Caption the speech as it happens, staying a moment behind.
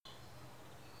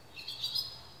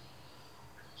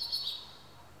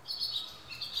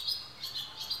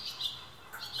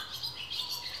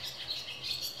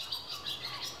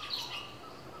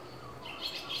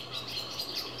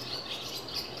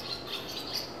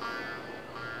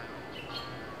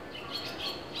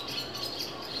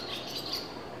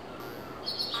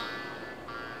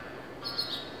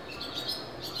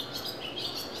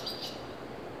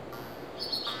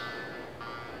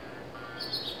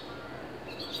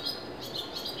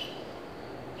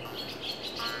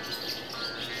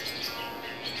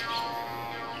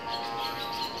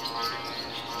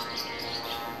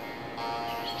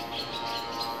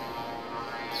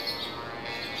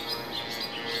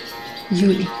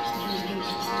Юли.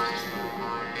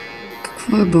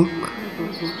 Какво е Бог?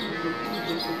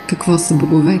 Какво са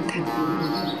боговете?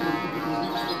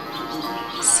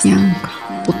 Сянка,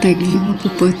 потеглена по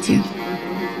пътя.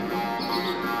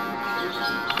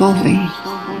 Повей,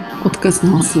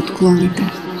 откъснал се от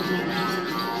клоните.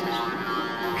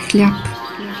 Хляб,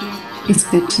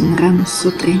 изпечен рано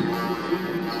сутрин.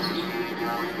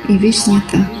 И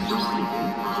вишнята,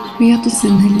 която се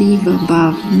налива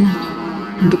бавно,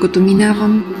 докато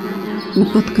минавам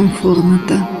на път към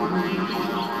фурната,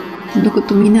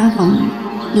 докато минавам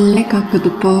лека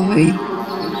като повей,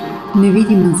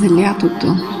 невидима за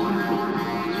лятото,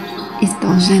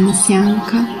 издължена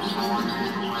сянка,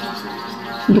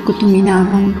 докато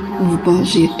минавам в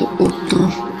Божието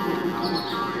утро.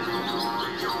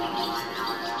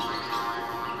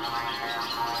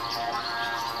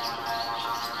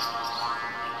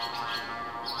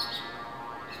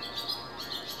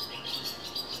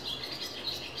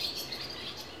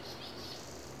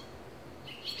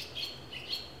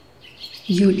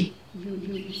 Юли.